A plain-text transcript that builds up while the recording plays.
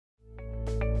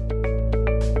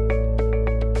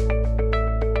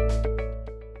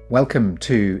Welcome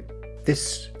to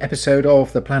this episode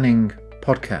of the Planning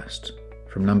Podcast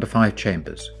from Number 5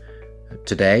 Chambers.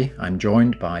 Today I'm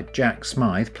joined by Jack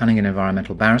Smyth, Planning and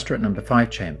Environmental Barrister at Number 5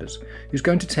 Chambers, who's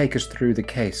going to take us through the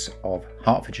case of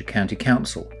Hertfordshire County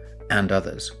Council and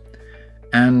others,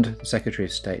 and the Secretary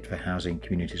of State for Housing,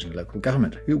 Communities and Local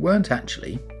Government, who weren't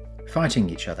actually fighting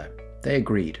each other. They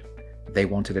agreed. They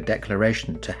wanted a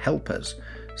declaration to help us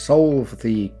solve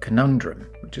the conundrum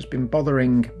which has been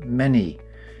bothering many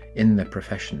in the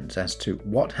professions as to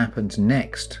what happens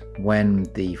next when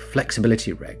the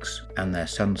flexibility regs and their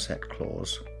sunset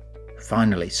clause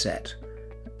finally set,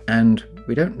 and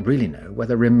we don't really know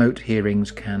whether remote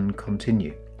hearings can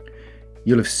continue.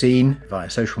 You'll have seen via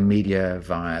social media,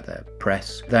 via the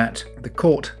press, that the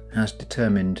court has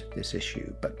determined this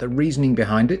issue, but the reasoning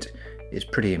behind it is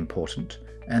pretty important,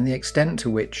 and the extent to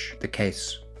which the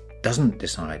case doesn't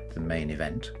decide the main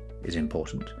event is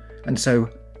important, and so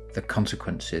the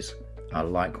consequences are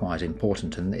likewise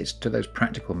important, and it's to those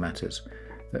practical matters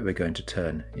that we're going to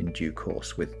turn in due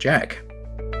course with Jack.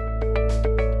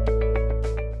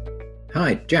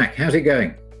 Hi, Jack, how's it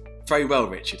going? Very well,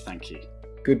 Richard, thank you.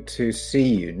 Good to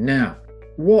see you. Now,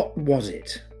 what was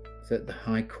it that the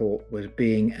High Court was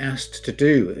being asked to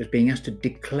do? It was being asked to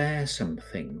declare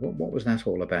something. What was that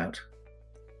all about?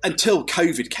 Until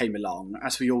COVID came along,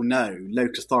 as we all know,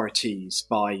 local authorities,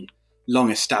 by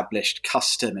long-established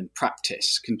custom and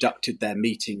practice, conducted their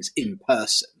meetings in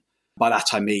person. By that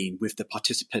I mean with the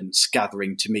participants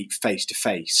gathering to meet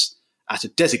face-to-face at a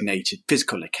designated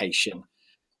physical location,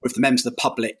 with the members of the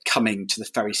public coming to the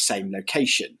very same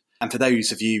location. And for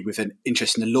those of you with an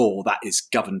interest in the law, that is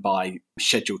governed by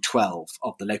Schedule 12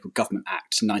 of the Local Government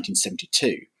Act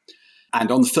 1972.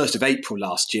 And on the 1st of April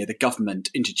last year, the government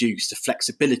introduced the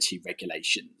flexibility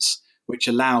regulations, which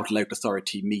allowed local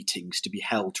authority meetings to be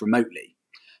held remotely.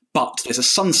 But there's a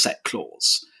sunset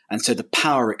clause, and so the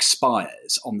power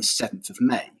expires on the 7th of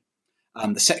May.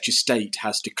 The Secretary of State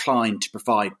has declined to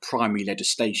provide primary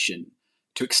legislation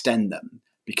to extend them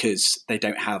because they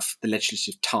don't have the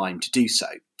legislative time to do so.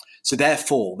 So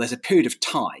therefore, there's a period of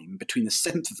time between the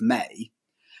 7th of May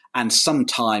and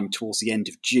sometime towards the end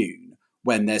of June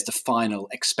when there's the final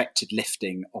expected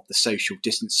lifting of the social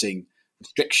distancing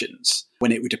restrictions,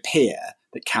 when it would appear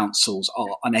that councils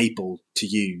are unable to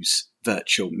use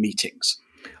virtual meetings.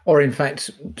 Or in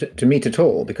fact, to meet at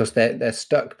all, because they're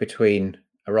stuck between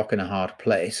a rock and a hard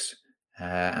place.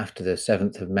 After the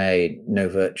 7th of May, no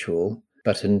virtual,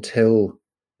 but until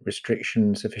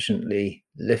restrictions sufficiently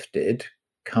lifted,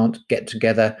 can't get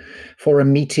together for a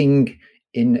meeting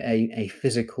in a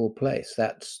physical place.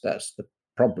 That's the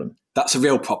problem. That's a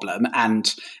real problem,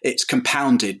 and it's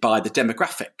compounded by the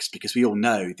demographics, because we all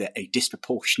know that a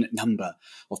disproportionate number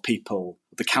of people,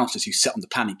 the councillors who sit on the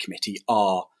planning committee,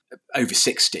 are over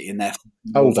 60 and they're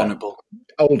more vulnerable.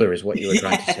 Older is what you were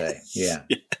trying to say. Yeah.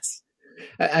 Yes.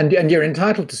 And you're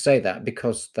entitled to say that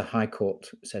because the High Court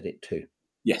said it too.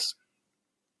 Yes.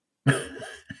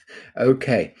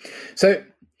 Okay. So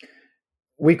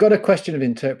we've got a question of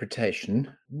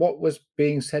interpretation. What was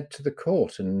being said to the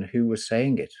court and who was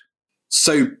saying it?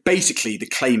 So basically, the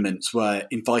claimants were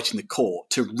inviting the court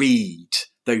to read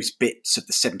those bits of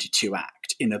the 72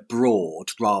 Act in a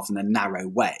broad rather than a narrow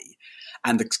way.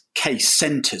 And the case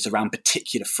centres around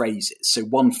particular phrases. So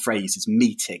one phrase is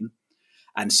meeting.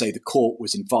 And so the court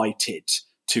was invited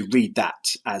to read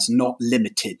that as not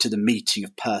limited to the meeting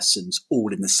of persons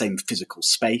all in the same physical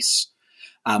space.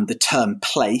 The term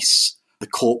place, the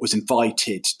court was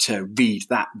invited to read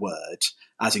that word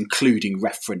as including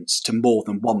reference to more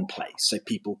than one place. So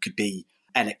people could be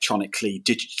electronically,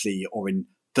 digitally, or in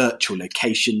virtual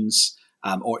locations,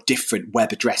 or at different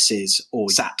web addresses,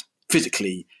 or sat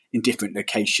physically in different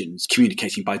locations,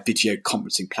 communicating by video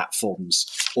conferencing platforms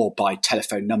or by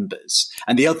telephone numbers.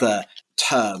 And the other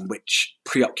term which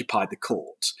preoccupied the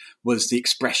court was the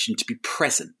expression to be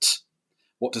present.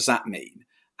 What does that mean?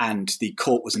 And the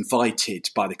court was invited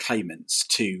by the claimants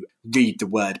to read the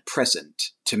word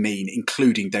present to mean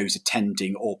including those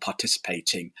attending or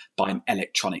participating by an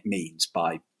electronic means,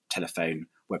 by telephone,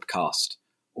 webcast,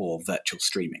 or virtual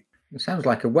streaming. It sounds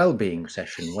like a well-being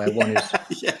session where one is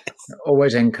Yes.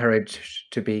 always encouraged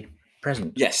to be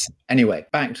present. Yes. Anyway,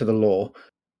 back to the law.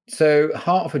 So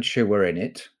Hertfordshire were in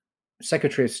it.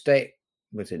 Secretary of State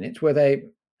was in it. Were they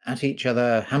at each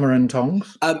other hammer and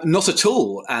tongs? Not at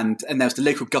all. And there was the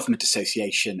Local Government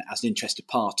Association as an interested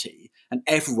party, and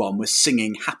everyone was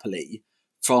singing happily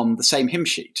from the same hymn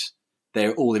sheet.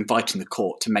 They're all inviting the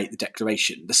court to make the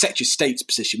declaration. The Secretary of State's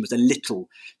position was a little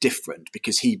different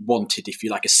because he wanted, if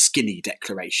you like, a skinny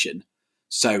declaration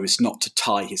so as not to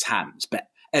tie his hands. But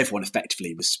everyone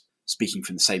effectively was speaking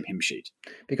from the same hymn sheet.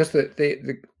 Because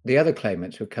the other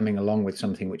claimants were coming along with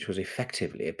something which was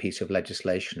effectively a piece of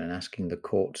legislation and asking the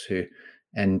court to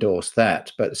endorse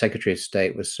that. But the Secretary of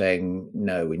State was saying,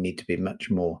 no, we need to be much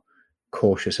more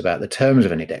cautious about the terms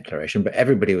of any declaration. But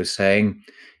everybody was saying,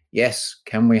 yes,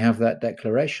 can we have that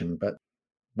declaration? But,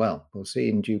 well, we'll see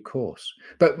in due course.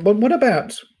 But what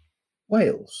about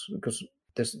Wales? Because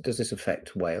does this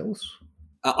affect Wales?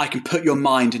 I can put your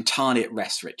mind entirely at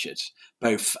rest, Richard.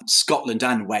 Both Scotland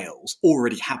and Wales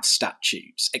already have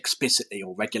statutes explicitly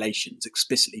or regulations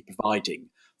explicitly providing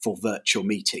for virtual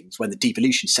meetings when the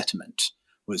devolution settlement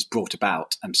was brought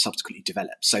about and subsequently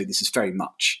developed. So this is very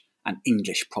much an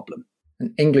English problem.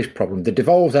 An English problem. The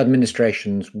devolved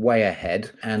administration's way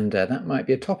ahead, and that might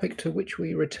be a topic to which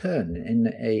we return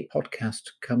in a podcast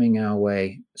coming our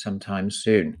way sometime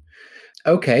soon.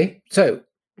 Okay, so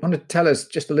want to tell us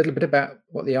just a little bit about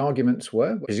what the arguments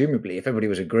were? Presumably, if everybody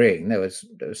was agreeing, there was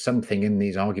something in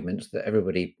these arguments that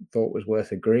everybody thought was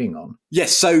worth agreeing on.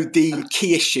 Yes, so the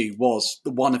key issue was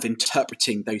the one of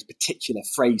interpreting those particular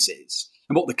phrases.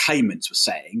 And what the claimants were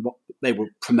saying, what they were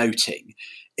promoting,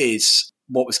 is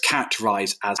what was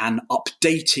characterised as an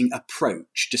updating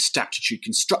approach to statutory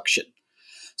construction.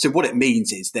 So what it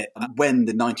means is that when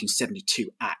the 1972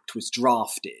 Act was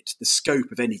drafted, the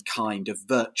scope of any kind of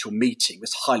virtual meeting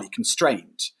was highly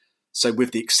constrained. So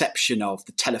with the exception of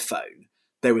the telephone,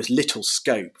 there was little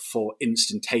scope for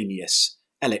instantaneous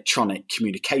electronic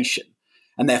communication.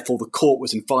 And therefore the court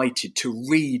was invited to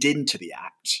read into the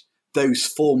Act those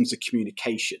forms of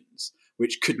communications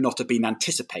which could not have been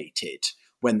anticipated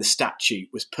when the statute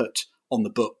was put on the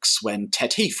books when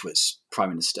Ted Heath was Prime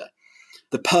Minister.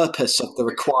 The purpose of the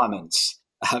requirements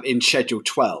in Schedule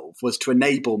 12 was to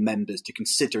enable members to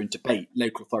consider and debate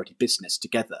local authority business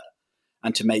together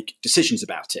and to make decisions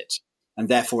about it. And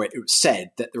therefore it was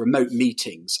said that the remote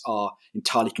meetings are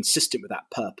entirely consistent with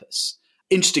that purpose.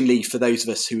 Interestingly, for those of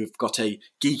us who have got a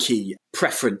geeky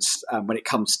preference when it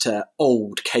comes to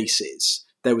old cases,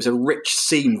 there was a rich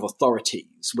seam of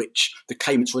authorities which the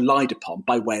claimants relied upon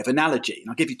by way of analogy. And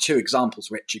I'll give you two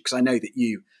examples, Richard, because I know that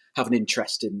you have an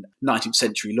interest in 19th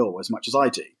century law as much as I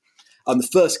do. The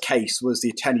first case was the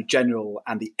Attorney General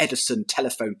and the Edison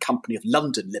Telephone Company of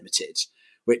London Limited,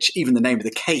 which even the name of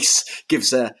the case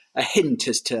gives a hint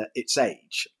as to its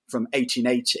age, from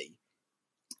 1880.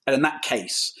 And in that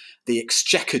case, the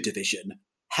Exchequer Division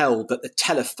held that the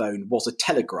telephone was a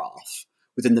telegraph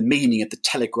within the meaning of the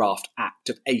Telegraph Act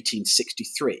of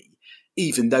 1863,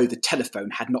 even though the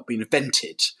telephone had not been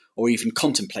invented or even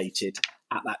contemplated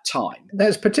at that time.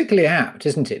 That's particularly apt,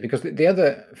 isn't it? Because the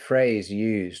other phrase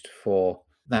used for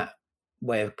that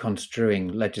way of construing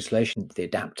legislation, the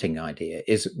adapting idea,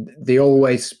 is the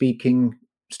always speaking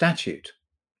statute.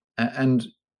 And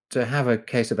to have a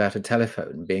case about a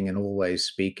telephone being an always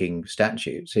speaking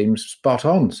statute seems spot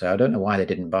on. So I don't know why they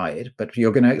didn't buy it, but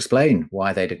you're going to explain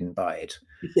why they didn't buy it.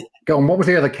 Go on, what was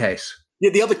the other case?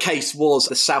 Yeah, the other case was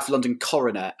the South London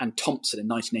coroner and Thompson in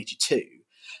 1982.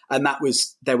 And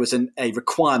there was a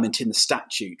requirement in the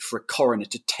statute for a coroner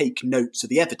to take notes of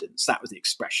the evidence. That was the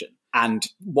expression. And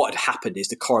what had happened is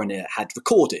the coroner had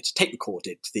tape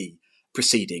recorded the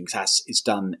proceedings, as is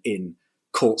done in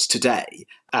courts today.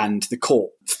 And the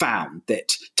court found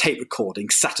that tape recording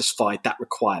satisfied that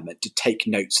requirement to take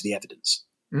notes of the evidence.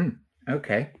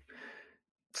 Okay.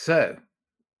 So,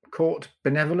 court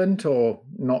benevolent or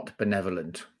not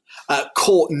benevolent?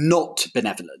 Court not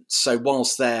benevolent. So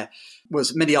whilst there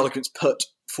was many arguments put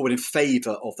forward in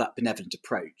favour of that benevolent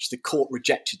approach, the court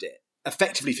rejected it,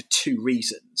 effectively for two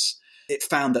reasons. It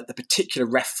found that the particular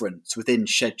reference within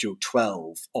Schedule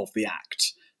 12 of the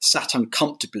Act sat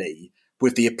uncomfortably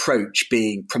with the approach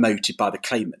being promoted by the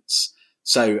claimants.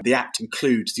 So the Act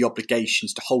includes the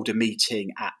obligations to hold a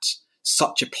meeting at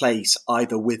such a place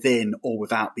either within or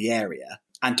without the area,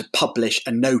 and to publish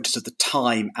a notice of the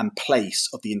time and place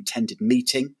of the intended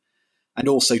meeting, and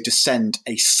also to send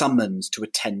a summons to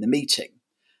attend the meeting.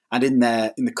 And in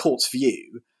the court's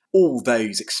view, all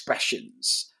those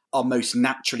expressions are most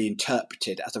naturally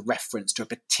interpreted as a reference to a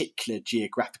particular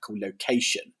geographical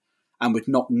location and would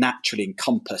not naturally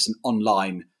encompass an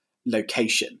online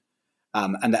location.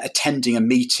 And that attending a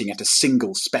meeting at a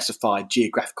single specified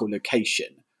geographical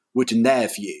location would, in their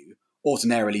view,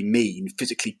 ordinarily mean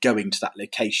physically going to that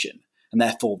location, and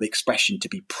therefore the expression to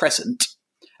be present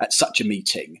at such a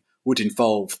meeting would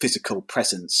involve physical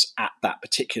presence at that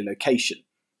particular location.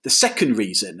 The second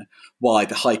reason why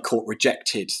the High Court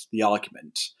rejected the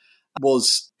argument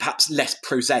was perhaps less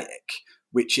prosaic,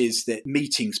 which is that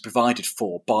meetings provided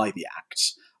for by the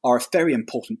Act are a very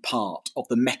important part of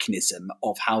the mechanism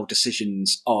of how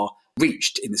decisions are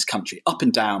reached in this country, up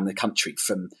and down the country,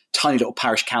 from tiny little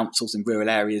parish councils in rural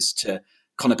areas to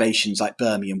conurbations like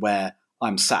Birmingham, where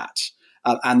I'm sat.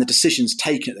 And the decisions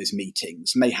taken at those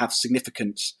meetings may have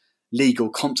significant legal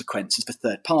consequences for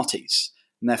third parties.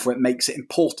 And therefore, it makes it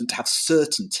important to have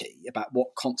certainty about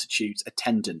what constitutes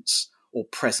attendance or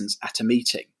presence at a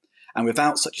meeting. And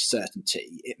without such a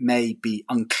certainty, it may be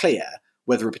unclear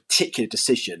whether a particular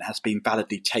decision has been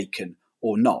validly taken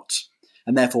or not.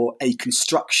 And therefore, a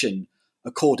construction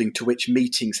according to which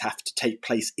meetings have to take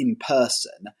place in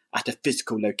person at a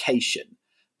physical location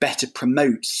better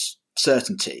promotes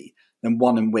certainty than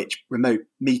one in which remote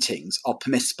meetings are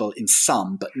permissible in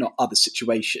some but not other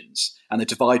situations, and the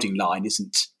dividing line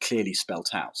isn't clearly spelt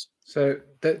out. So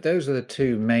those are the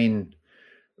two main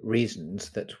reasons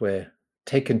that we're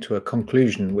taken to a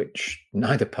conclusion which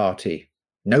no party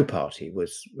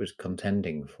was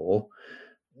contending for.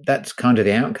 That's kind of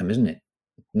the outcome, isn't it?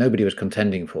 Nobody was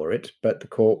contending for it, but the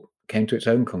court came to its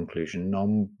own conclusion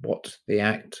on what the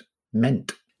act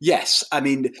meant. Yes, I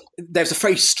mean, there's a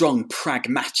very strong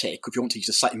pragmatic, if you want to use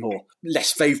a slightly more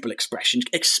less favourable expression,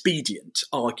 expedient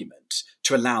argument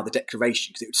to allow the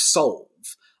declaration, because it would solve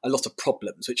a lot of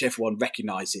problems which everyone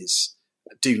recognises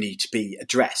do need to be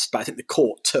addressed. But I think the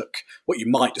court took what you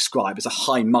might describe as a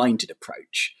high-minded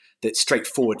approach, that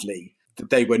straightforwardly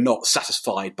they were not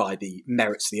satisfied by the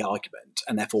merits of the argument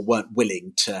and therefore weren't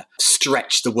willing to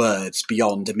stretch the words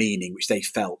beyond a meaning which they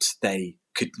felt they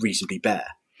could reasonably bear.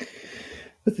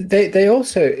 But they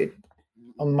also,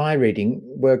 on my reading,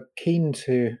 were keen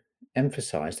to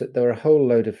emphasise that there are a whole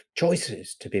load of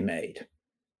choices to be made,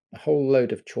 a whole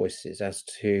load of choices as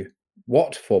to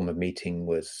what form of meeting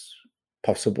was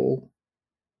possible,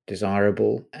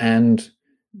 desirable, and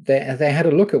they had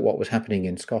a look at what was happening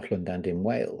in Scotland and in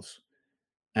Wales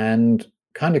and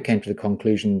kind of came to the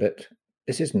conclusion that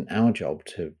this isn't our job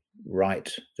to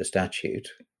write the statute.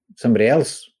 Somebody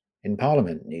else in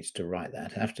Parliament needs to write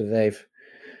that after they've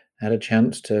had a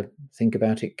chance to think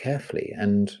about it carefully.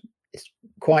 And it's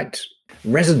quite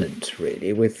resonant,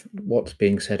 really, with what's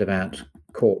being said about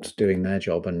courts doing their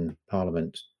job and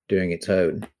Parliament doing its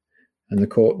own. And the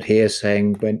court here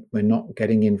saying we're not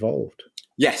getting involved.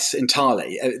 Yes,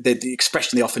 entirely. The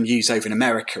expression they often use over in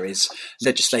America is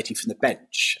legislating from the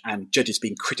bench, and judges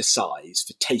being criticised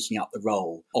for taking up the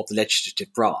role of the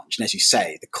legislative branch. And as you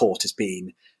say, the court has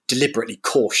been deliberately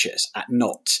cautious at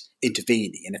not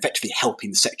intervening and effectively helping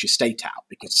the Secretary of State out,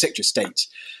 because the Secretary of State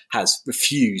has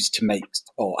refused to make,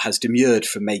 or has demurred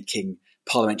from making,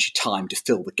 parliamentary time to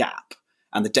fill the gap.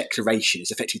 And the declaration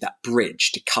is effectively that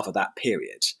bridge to cover that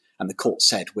period. And the court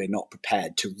said we're not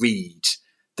prepared to read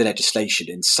the legislation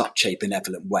in such a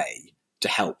benevolent way to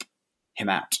help him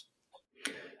out.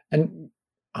 And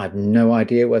I've no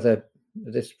idea whether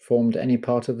this formed any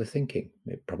part of the thinking.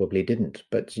 It probably didn't,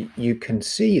 but you can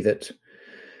see that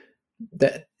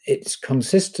it's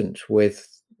consistent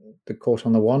with the court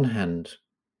on the one hand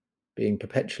being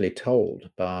perpetually told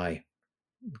by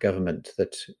government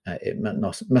that it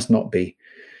must not be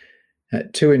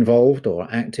too involved or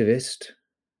activist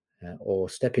or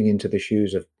stepping into the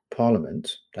shoes of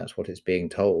Parliament. That's what it's being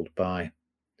told by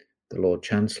the Lord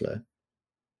Chancellor.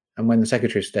 And when the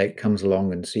Secretary of State comes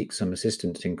along and seeks some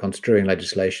assistance in construing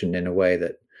legislation in a way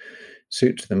that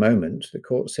suits the moment, the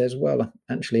court says, well,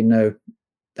 actually, no,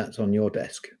 that's on your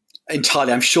desk.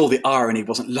 Entirely. I'm sure the irony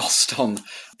wasn't lost on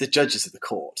the judges of the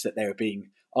court that they were being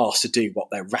asked to do what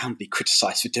they're roundly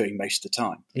criticised for doing most of the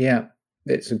time. Yeah,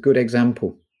 it's a good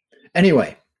example.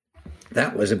 Anyway,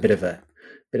 that was a bit of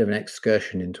an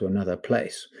excursion into another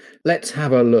place. Let's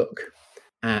have a look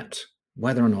at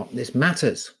whether or not this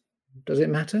matters. Does it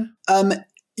matter?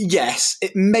 Yes,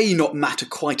 it may not matter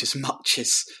quite as much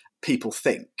as people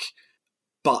think,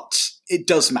 but it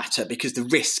does matter, because the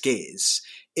risk is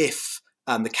if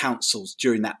the councils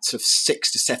during that sort of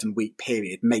 6 to 7 week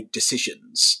period make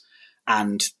decisions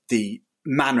and the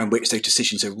manner in which those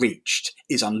decisions are reached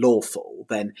is unlawful,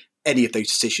 then any of those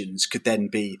decisions could then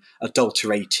be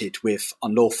adulterated with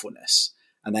unlawfulness.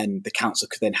 And then the council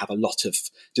could then have a lot of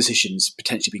decisions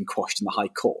potentially being quashed in the High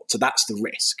Court. So that's the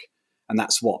risk. And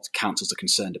that's what councils are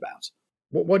concerned about.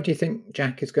 What do you think,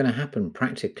 Jack, is going to happen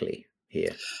practically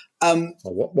here? Or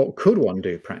what could one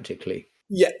do practically?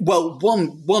 Yeah, well,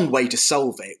 one way to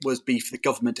solve it would be for the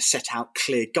government to set out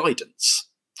clear guidance.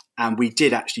 And we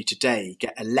did actually today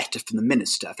get a letter from the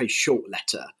minister, a very short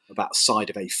letter, about a side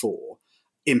of A4,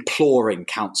 imploring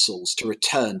councils to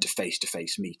return to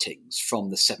face-to-face meetings from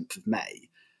the 7th of May.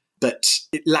 But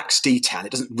it lacks detail.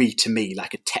 It doesn't read to me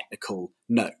like a technical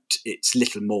note. It's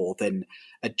little more than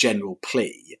a general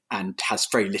plea and has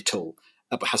very little,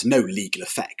 but has no legal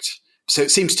effect. So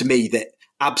it seems to me that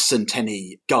absent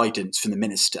any guidance from the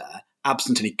minister,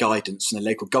 absent any guidance from the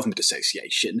local government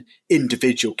association,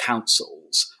 individual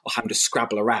councils are having to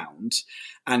scrabble around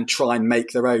and try and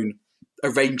make their own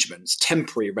arrangements,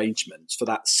 temporary arrangements for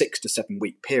that 6 to 7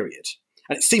 week period.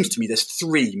 And it seems to me there's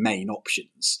three main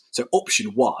options. So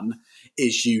option one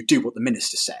is you do what the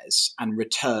minister says and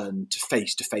return to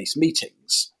face-to-face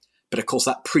meetings. But of course,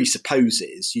 that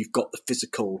presupposes you've got the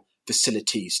physical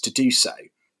facilities to do so.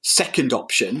 Second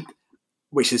option,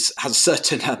 which has a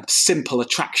certain simple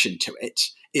attraction to it,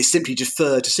 is simply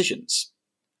defer decisions.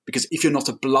 Because if you're not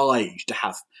obliged to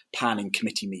have planning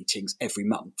committee meetings every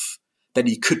month, then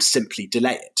you could simply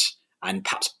delay it and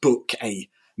perhaps book a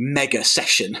mega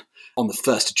session on the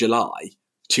 1st of July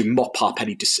to mop up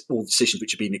all decisions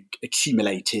which have been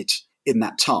accumulated in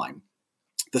that time.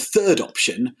 The third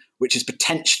option, which is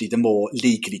potentially the more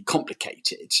legally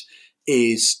complicated,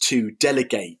 is to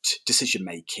delegate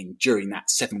decision-making during that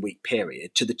 7-week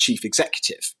period to the chief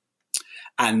executive.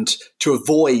 And to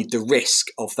avoid the risk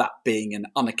of that being an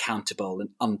unaccountable and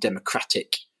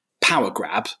undemocratic power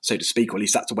grab, so to speak, or at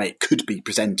least that's the way it could be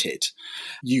presented,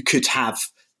 you could have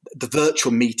the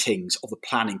virtual meetings of the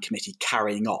planning committee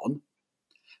carrying on,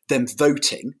 them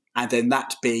voting, and then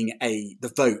that being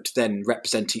the vote then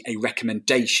representing a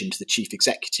recommendation to the chief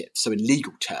executive. So in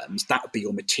legal terms, that would be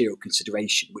your material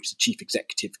consideration, which the chief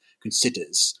executive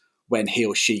considers when he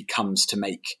or she comes to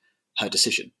make her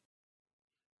decision.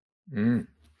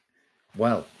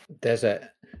 Well, there's an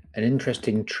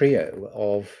interesting trio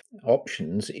of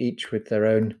options, each with their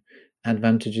own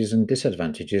advantages and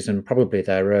disadvantages, and probably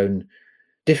their own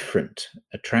different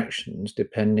attractions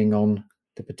depending on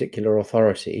the particular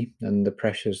authority and the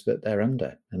pressures that they're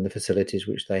under and the facilities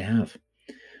which they have.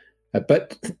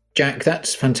 But Jack,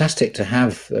 that's fantastic to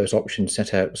have those options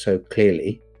set out so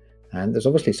clearly, and there's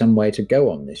obviously some way to go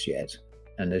on this yet.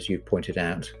 And as you pointed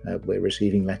out, we're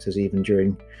receiving letters even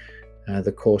during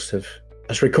the course of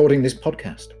us recording this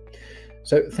podcast.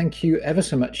 So thank you ever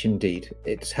so much indeed.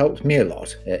 It's helped me a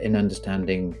lot in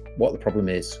understanding what the problem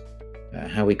is,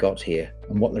 how we got here,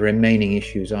 and what the remaining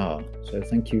issues are. So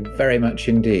thank you very much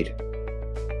indeed.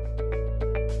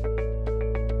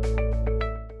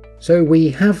 So we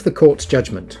have the court's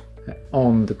judgment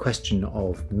on the question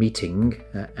of meeting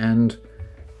and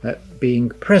being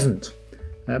present.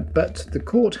 But the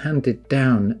court handed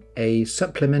down a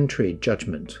supplementary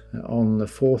judgment on the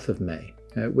 4th of May,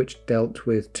 which dealt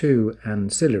with two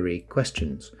ancillary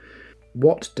questions.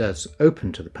 What does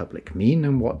open to the public mean,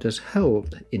 and what does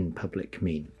held in public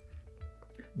mean?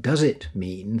 Does it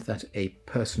mean that a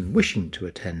person wishing to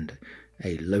attend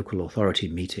a local authority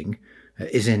meeting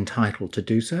is entitled to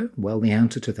do so? Well, the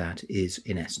answer to that is,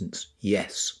 in essence,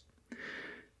 yes.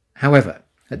 However,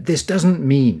 this doesn't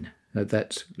mean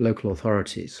that local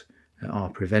authorities are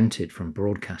prevented from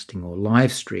broadcasting or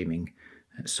live streaming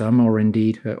some or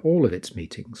indeed all of its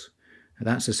meetings.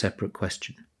 That's a separate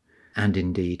question. And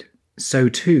indeed, so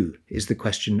too is the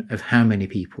question of how many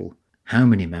people, how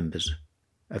many members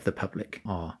of the public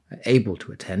are able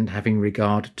to attend, having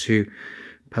regard to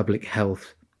public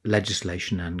health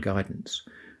legislation and guidance.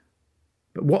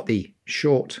 But what the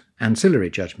short ancillary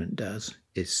judgment does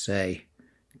is say,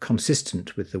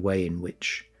 consistent with the way in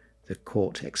which the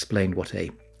court explained what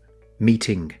a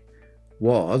meeting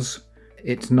was,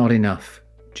 it's not enough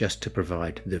just to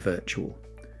provide the virtual.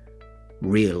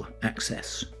 Real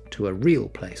access to a real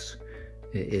place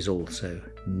is also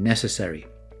necessary.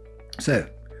 So,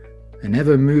 an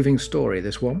ever-moving story,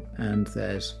 this one, and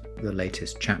there's the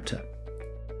latest chapter.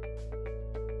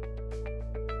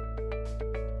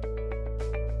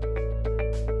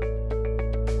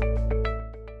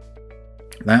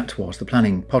 That was the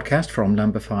planning podcast from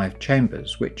Number 5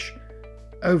 Chambers, which,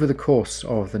 over the course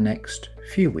of the next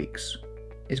few weeks,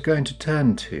 is going to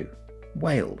turn to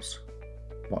Wales.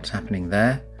 What's happening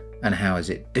there, and how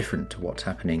is it different to what's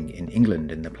happening in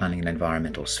England in the planning and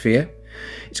environmental sphere?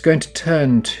 It's going to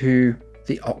turn to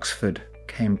the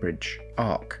Oxford-Cambridge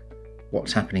arc.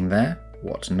 What's happening there,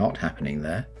 what's not happening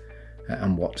there,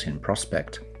 and what's in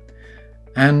prospect.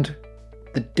 And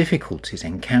the difficulties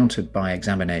encountered by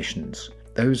examinations,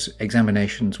 those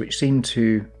examinations which seem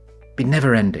to be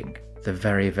never-ending, the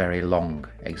very, very long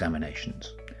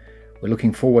examinations. We're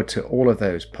looking forward to all of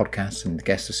those podcasts and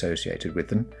guests associated with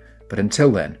them. But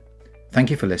until then, thank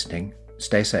you for listening,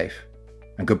 stay safe,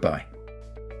 and goodbye.